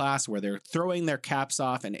graduating class where they're throwing their caps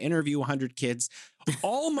off and interview 100 kids,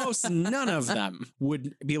 almost none of them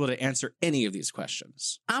would be able to answer any of these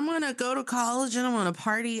questions. I'm going to go to college and I'm going to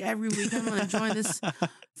party every week. I'm going to join this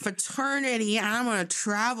fraternity and I'm going to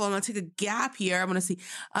travel. I'm going to take a gap year. I'm going to see.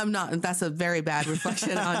 I'm not. That's a very bad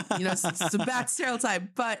reflection on, it's a bad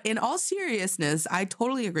stereotype. But in all seriousness, I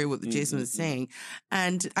totally agree with what Jason was saying.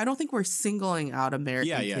 And I don't think we're singling out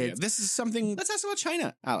American kids. Yeah. This is something. Let's ask about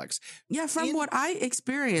China, Alex. Yeah, from what I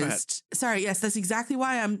experienced. Sorry, yes, that's exactly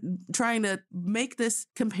why I'm trying to make this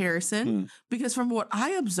comparison. Because from what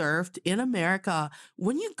I observed in America,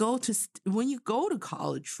 when you go to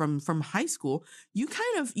college from high school,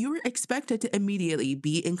 you're expected to immediately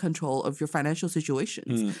be in control of your financial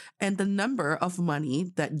situations. And the number of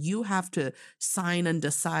money that you have to sign and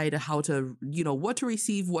decide how to, what to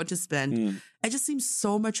receive, what to spend, it just seems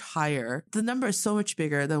so much higher. The number is so much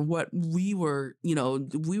bigger than what we were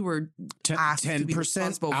asked 10% to be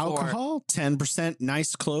responsible alcohol, 10%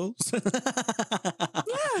 nice clothes.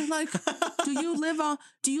 Yeah, like do you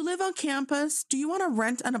live on campus? Do you want to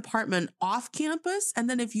rent an apartment off campus? And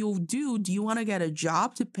then if you do you want to get a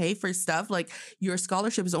job to pay for stuff? Like your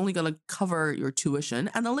scholarship is only going to cover your tuition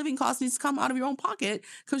and the living cost needs to come out of your own pocket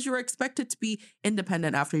because you're expected to be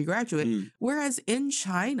independent after you graduate. Whereas in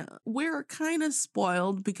China, we're kind of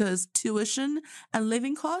spoiled because tuition and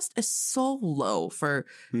living cost is so low for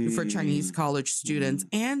Chinese college students,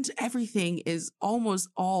 and everything is almost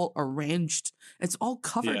all arranged. It's all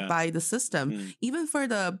covered by the system. Even for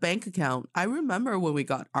the bank account, I remember when we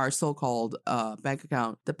got our so-called bank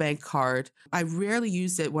account, the bank card. I rarely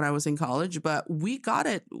used it when I was in college, but we got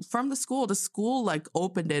it from the school. The school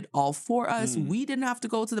opened it all for us. We didn't have to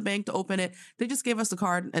go to the bank to open it. They just gave us the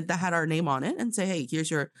card that had our name on it and say, hey,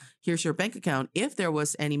 here's your bank account. If there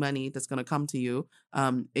was any money that's going to come to you,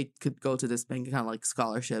 it could go to this bank account, like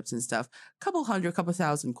scholarships and stuff. Couple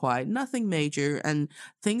thousand kwai, nothing major. And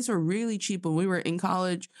things were really cheap when we were in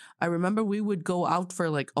college. I remember we would go out for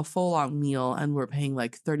a full-on meal and we're paying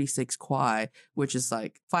 36 kwai, which is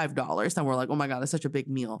 $5. And we're like, oh my God, that's such a big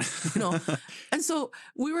meal, And so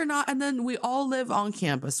we were not, and then we all live on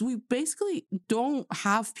campus. We basically don't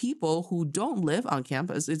have people who don't live on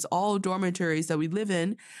campus. It's all dormitories that we live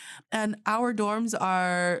in. And our dorms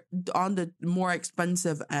are on the more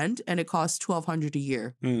expensive end, and it costs $1,200 a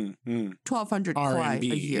year. 1,200 kwai a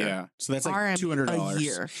year. Yeah, so that's RMB $200 a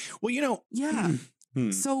year. Well, yeah.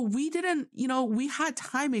 So we didn't, we had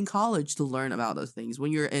time in college to learn about those things.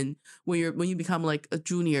 When you become a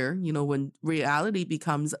junior, when reality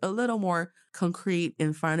becomes a little more concrete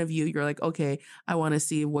in front of you, you're like, okay, I want to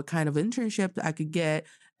see what kind of internship I could get.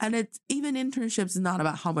 And it's even internships is not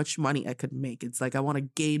about how much money I could make. It's I want to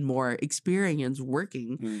gain more experience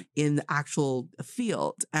working in the actual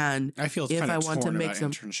field. And I feel if I want to make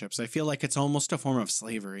some internships, I feel like it's almost a form of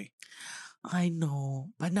slavery. I know,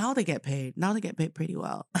 but now they get paid. Now they get paid pretty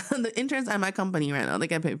well. The interns at my company right now, they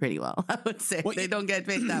get paid pretty well. I would say they don't get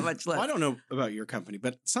paid that much less. Well, I don't know about your company,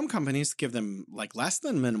 but some companies give them less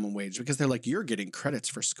than minimum wage because they're you're getting credits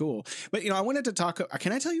for school. But I wanted to talk.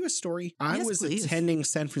 Can I tell you a story? I was attending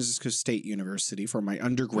San Francisco State University for my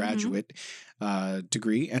undergraduate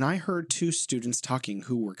degree, and I heard two students talking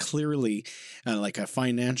who were clearly a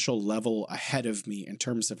financial level ahead of me in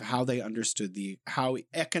terms of how they understood how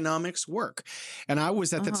economics work. And I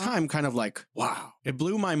was at the time kind of wow, it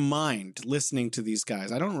blew my mind listening to these guys.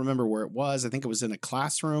 I don't remember where it was. I think it was in a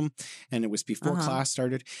classroom and it was before class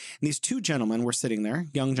started. And these two gentlemen were sitting there,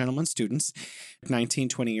 young gentlemen, students, 19,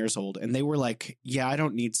 20 years old. And they were like, yeah, I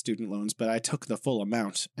don't need student loans, but I took the full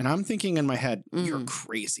amount. And I'm thinking in my head, you're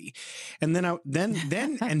crazy. And then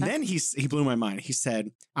he blew my mind. He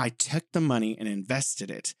said, I took the money and invested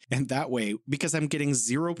it. And that way, because I'm getting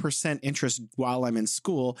 0% interest while I'm in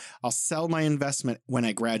school, I'll sell my investment when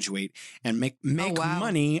I graduate and make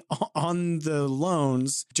money on the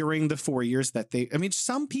loans during the 4 years that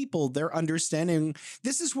some people, they're understanding.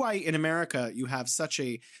 This is why in America, you have such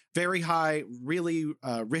a very high, really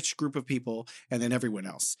rich group of people, and then everyone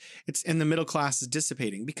else. It's in the middle class is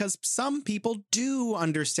dissipating because some people do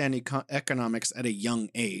understand economics at a young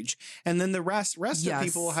age, and then the rest of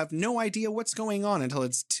people have no idea what's going on until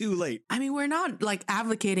it's too late. I mean, we're not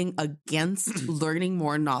advocating against learning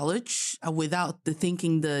more knowledge without the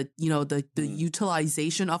thinking, the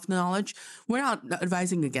utilization of knowledge. We're not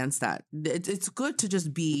advising against that. It's good to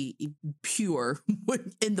just be pure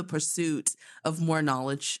in the pursuit of more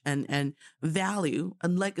knowledge and value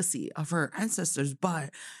and legacy of our ancestors. But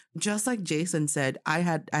just like Jason said, I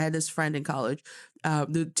had this friend in college,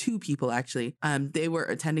 the two people actually. They were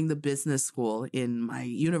attending the business school in my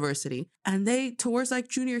university, and they towards like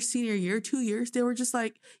junior, senior year, 2 years, they were just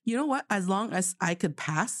like, you know what? As long as I could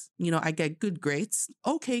pass, I get good grades,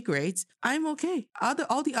 okay grades, I'm okay.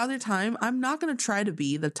 All the other time, I'm not gonna try to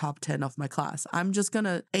be the top 10 of my class. I'm just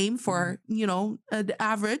gonna aim for an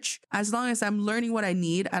average. As long as I'm learning what I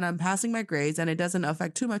need and I'm passing my grades and it doesn't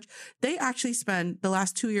affect too much. They actually spend the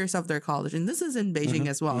last 2 years of their college, and this is in Beijing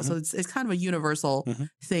as well. So it's kind of a universal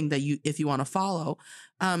thing that if you want to follow.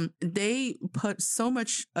 They put so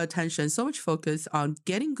much attention, so much focus on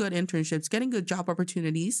getting good internships, getting good job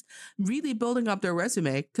opportunities, really building up their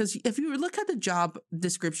resume. Because if you look at the job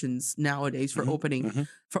descriptions nowadays for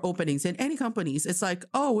openings in any companies, it's like,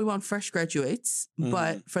 oh, we want fresh graduates,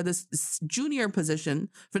 but for this junior position,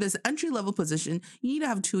 for this entry level position, you need to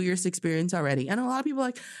have 2 years experience already. And a lot of people are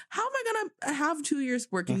like, how am I gonna have 2 years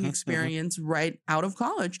working experience right out of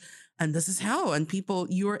college? And this is how, and people,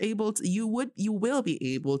 you will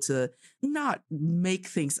be able to not make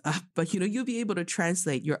things up, but you'll be able to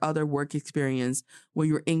translate your other work experience when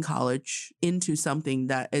you're in college into something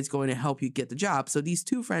that is going to help you get the job. So these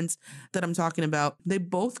two friends that I'm talking about, they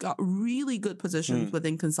both got really good positions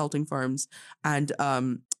within consulting firms and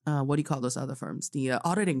what do you call those other firms? The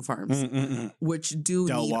auditing firms, which do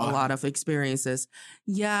need a lot of experiences.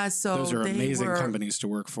 Yeah, so those are amazing companies to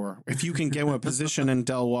work for. If you can get a position in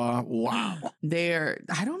Deloitte, wow.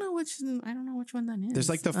 I don't know which one that is. There's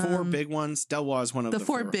like the four big ones. Deloitte is one of the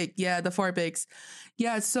four big. Yeah, the four bigs.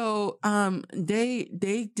 Yeah, so they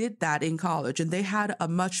did that in college, and they had a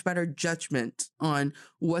much better judgment on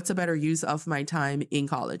what's a better use of my time in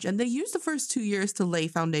college. And they used the first 2 years to lay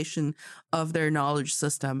foundation of their knowledge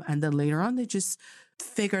system. And then later on, they just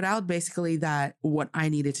figured out basically that what I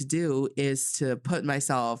needed to do is to put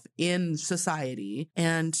myself in society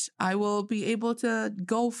and I will be able to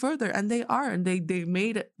go further. And they are. And they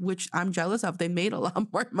made, which I'm jealous of, they made a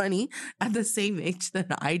lot more money at the same age than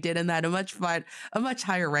I did and had a much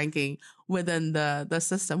higher ranking within the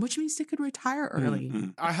system, which means they could retire early.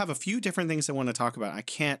 I have a few different things I want to talk about. I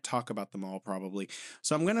can't talk about them all probably.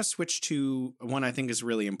 So I'm going to switch to one I think is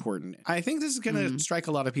really important. I think this is going to strike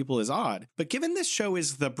a lot of people as odd, but given this show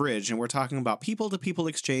is The Bridge and we're talking about people-to-people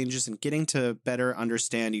exchanges and getting to better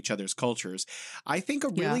understand each other's cultures, I think a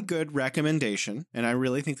really good recommendation, and I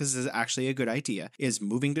really think this is actually a good idea, is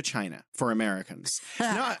moving to China for Americans.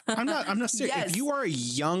 No, I'm not serious. Yes. If you are a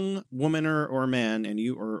young woman or man and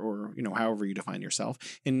you or however you define yourself,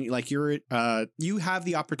 and like you have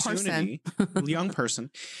the opportunity, young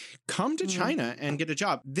person, come to China and get a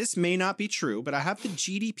job. This may not be true, but I have the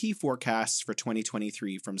GDP forecasts for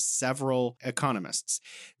 2023 from several economists.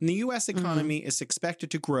 And the U.S. economy is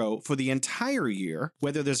expected to grow for the entire year,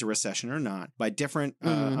 whether there's a recession or not, by different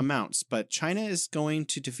amounts. But China is going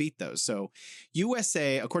to defeat those. So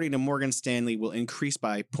USA, according to Morgan Stanley, will increase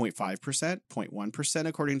by 0.5%, 0.1%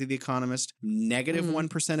 according to The Economist, negative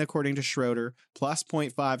 1% according to Schroeder, plus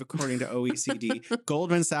 0.5 according to OECD,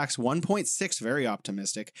 Goldman Sachs 1.6, very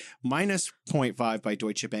optimistic, minus 0.5 by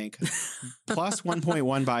Deutsche Bank, plus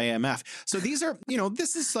 1.1 by IMF. So these are,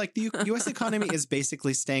 this is like the U.S. economy is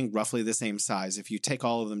basically staying roughly the same size if you take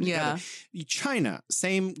all of them together. Yeah. China,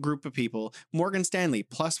 same group of people, Morgan Stanley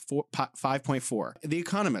plus 5.4, The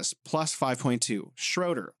Economist plus 5.2,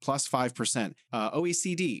 Schroeder plus 5%,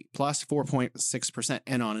 OECD plus 4.6%,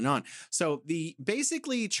 and on and on. So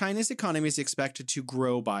basically China's economy is expected to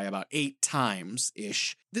grow by about 8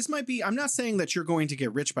 times-ish. This might be, I'm not saying that you're going to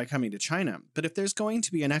get rich by coming to China, but if there's going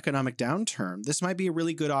to be an economic downturn, this might be a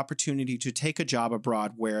really good opportunity to take a job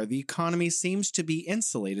abroad where the economy seems to be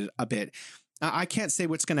insulated a bit. I can't say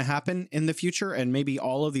what's going to happen in the future, and maybe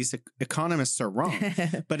all of these economists are wrong.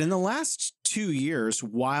 But in the last 2 years,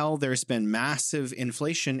 while there's been massive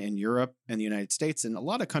inflation in Europe and the United States and a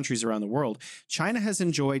lot of countries around the world, China has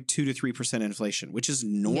enjoyed 2 to 3% inflation, which is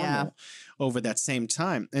normal over that same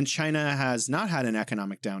time. And China has not had an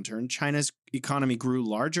economic downturn. China's economy grew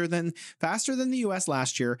faster than the US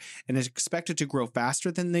last year and is expected to grow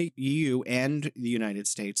faster than the EU and the United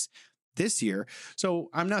States this year.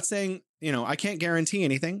 So I'm not saying, I can't guarantee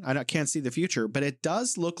anything. I can't see the future, but it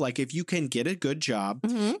does look like if you can get a good job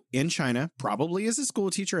in China, probably as a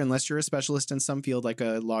school teacher, unless you're a specialist in some field like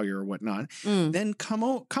a lawyer or whatnot, then come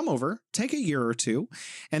over, take a year or two.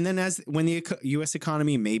 And then when the U.S.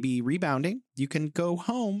 economy may be rebounding, you can go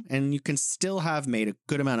home and you can still have made a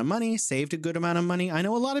good amount of money, saved a good amount of money. I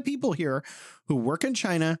know a lot of people here who work in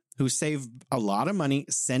China who save a lot of money,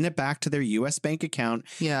 send it back to their U.S. bank account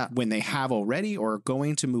when they have already or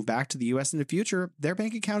going to move back to the U.S. in the future. Their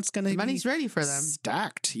bank account's going to be money's ready for them.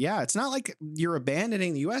 Stacked. Yeah. It's not like you're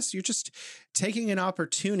abandoning the U.S. You're just taking an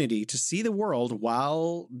opportunity to see the world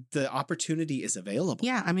while the opportunity is available.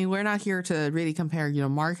 Yeah, I mean, we're not here to really compare,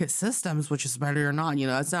 market systems, which is better or not.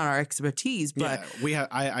 It's not our expertise. But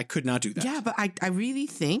I could not do that. Yeah, but I really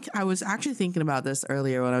think I was actually thinking about this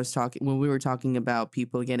earlier when we were talking about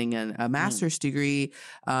people getting a master's degree.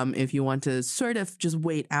 If you want to sort of just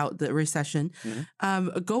wait out the recession,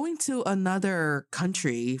 going to another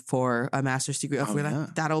country for a master's degree,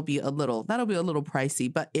 that'll be a little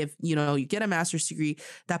pricey. But if you get a master's degree,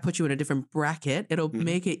 that puts you in a different bracket. It'll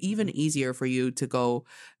make it even easier for you to go,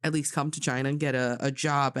 at least come to China and get a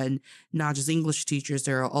job, and not just English teachers.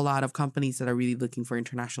 There are a lot of companies that are really looking for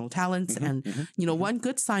international talents. And one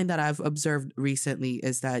good sign that I've observed recently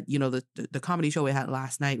is that the comedy show we had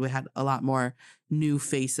last night, we had a lot more new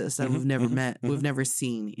faces that we've never met, we've never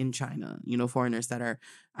seen in China. Foreigners that are,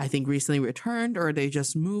 I think, recently returned or they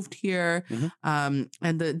just moved here. And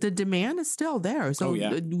the demand is still there. So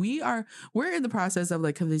we're in the process of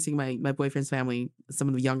like convincing my boyfriend's family, some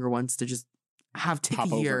of the younger ones, to just take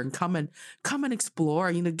a year and come and explore,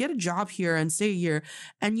 get a job here and stay here.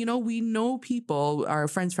 And, we know people, our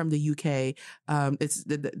friends from the UK, it's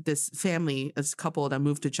this family, this couple that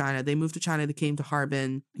moved to China. They moved to China, they came to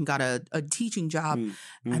Harbin and got a teaching job.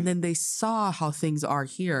 And then they saw how things are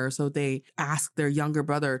here. So they asked their younger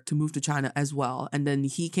brother to move to China as well. And then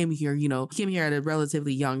he came here, at a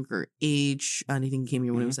relatively younger age. And I think he came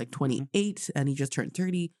here when he was like 28 and he just turned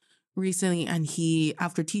 30. Recently, and he,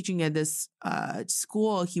 after teaching at this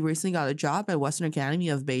school, he recently got a job at Western Academy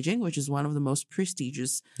of Beijing, which is one of the most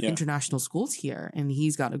prestigious international schools here, and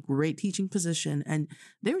he's got a great teaching position. And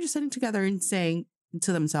they were just sitting together and saying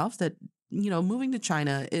to themselves that moving to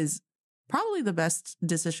China is probably the best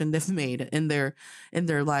decision they've made in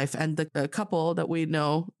their life. And the couple that we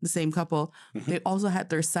know, the same couple, they also had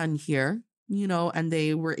their son here. And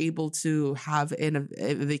they were able to have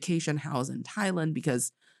a vacation house in Thailand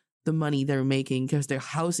because the money they're making, because their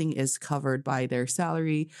housing is covered by their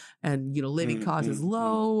salary, and living cost is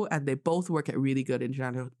low, and they both work at really good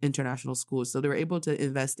international schools, so they were able to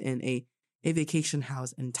invest in a vacation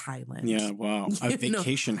house in Thailand. Yeah, wow. A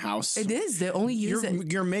vacation house. It is. They only use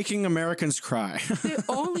it. You're making Americans cry. they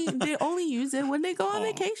only use it when they go on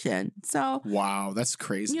vacation. So wow, that's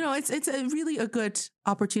crazy. It's a really a good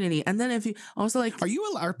opportunity. And then if you also like,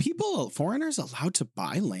 are foreigners allowed to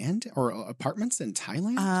buy land or apartments in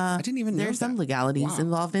Thailand? I didn't even know. There's some legalities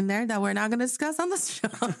involved in there that we're not going to discuss on this show.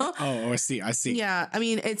 I see. Yeah, I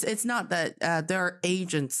mean, it's not that there are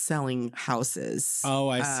agents selling houses. Oh,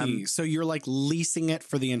 I see. So you're like leasing it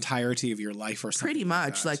for the entirety of your life or something. Pretty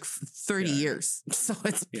much, like 30 years. So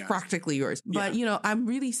it's practically yours. But, I'm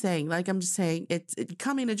really saying, I'm just saying, it's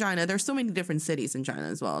coming to China. There's so many different cities in China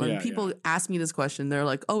as well. And people ask me this question. They're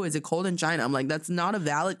like, oh, is it cold in China? I'm like, that's not a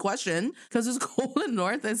valid question, because it's cold in the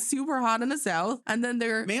north. It's super hot in the south. And then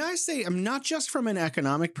May I say, not just from an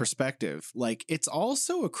economic perspective, like it's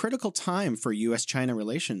also a critical time for U.S.-China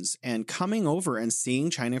relations, and coming over and seeing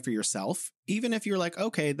China for yourself. Even if you're like,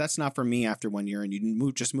 okay, that's not for me after 1 year, and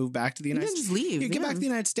you just move back to the United States. Just leave. You get back to the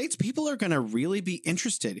United States, people are going to really be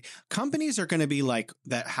interested. Companies are going to be like,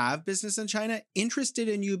 that have business in China, interested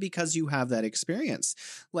in you because you have that experience.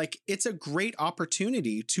 Like, it's a great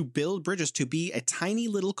opportunity to build bridges, to be a tiny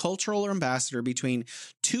little cultural ambassador between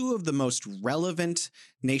two of the most relevant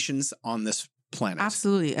nations on this planet.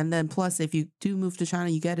 Absolutely. And then plus, if you do move to China,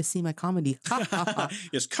 you got to see my comedy.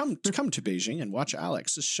 Yes, come to Beijing and watch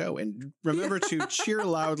Alex's show, and remember to cheer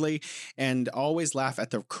loudly and always laugh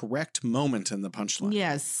at the correct moment in the punchline.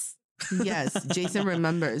 Yes, Jason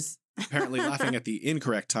remembers. Apparently laughing at the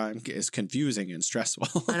incorrect time is confusing and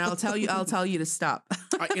stressful. And I'll tell you to stop.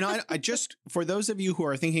 I just, for those of you who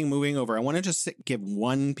are thinking moving over, I want to just give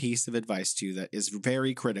one piece of advice to you that is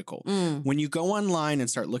very critical. When you go online and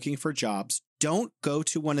start looking for jobs, don't go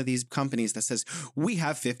to one of these companies that says, we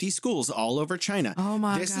have 50 schools all over China. Oh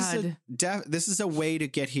my God. This is a way to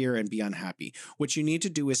get here and be unhappy. What you need to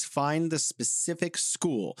do is find the specific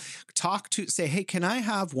school. Say, hey, can I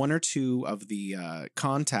have one or two of the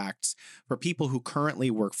contacts for people who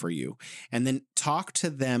currently work for you? And then talk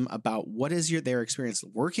to them about what is their experience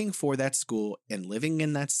working for that school and living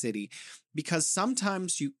in that city. Because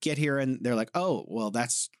sometimes you get here and they're like, oh, well,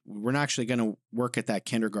 we're not actually going to work at that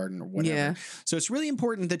kindergarten or whatever. Yeah. So it's really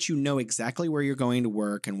important that you know exactly where you're going to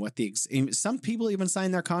work and what some people even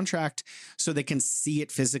sign their contract so they can see it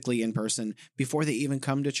physically in person before they even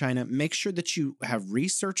come to China. Make sure that you have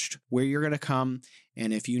researched where you're going to come.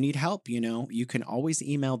 And if you need help, you can always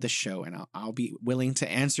email this show and I'll be willing to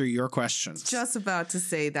answer your questions. Just about to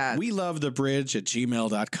say that. We love the bridge at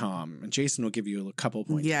gmail.com. And Jason will give you a couple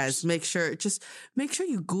pointers. Yes, make sure sure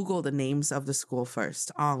you Google the names of the school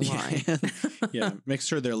first online. Yeah, make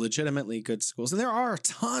sure they're legitimately good schools. And there are a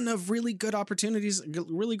ton of really good opportunities,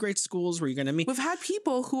 really great schools where you're going to meet. We've had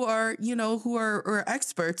people who are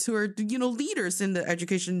experts, who are, leaders in the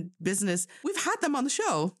education business. We've had them on the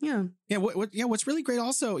show. Yeah. Yeah. What's really great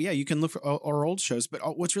also, you can look for our old shows, but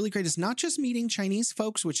what's really great is not just meeting Chinese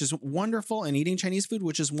folks, which is wonderful, and eating Chinese food,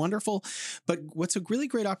 which is wonderful. But what's a really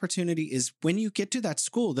great opportunity is when you get to that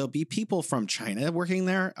school, there'll be people from China working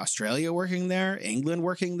there, Australia working there, England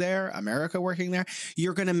working there, America working there.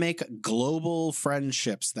 You're going to make global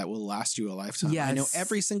friendships that will last you a lifetime. Yes. I know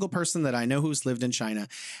every single person that I know who's lived in China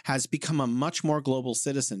has become a much more global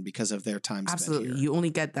citizen because of their time spent here. Absolutely. You only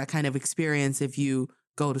get that kind of experience if you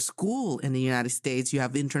go to school in the United States. You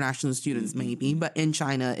have international students maybe, but in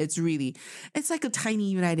China, it's like a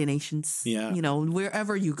tiny United Nations. Yeah.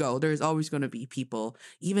 Wherever you go, there's always going to be people.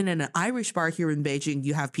 Even in an Irish bar here in Beijing,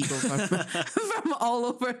 you have people from all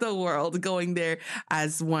over the world going there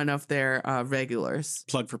as one of their regulars.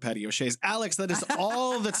 Plug for Patty O'Shea's. Alex, that is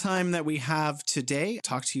all the time that we have today.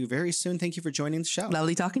 Talk to you very soon. Thank you for joining the show.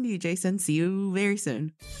 Lovely talking to you, Jason. See you very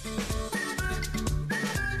soon.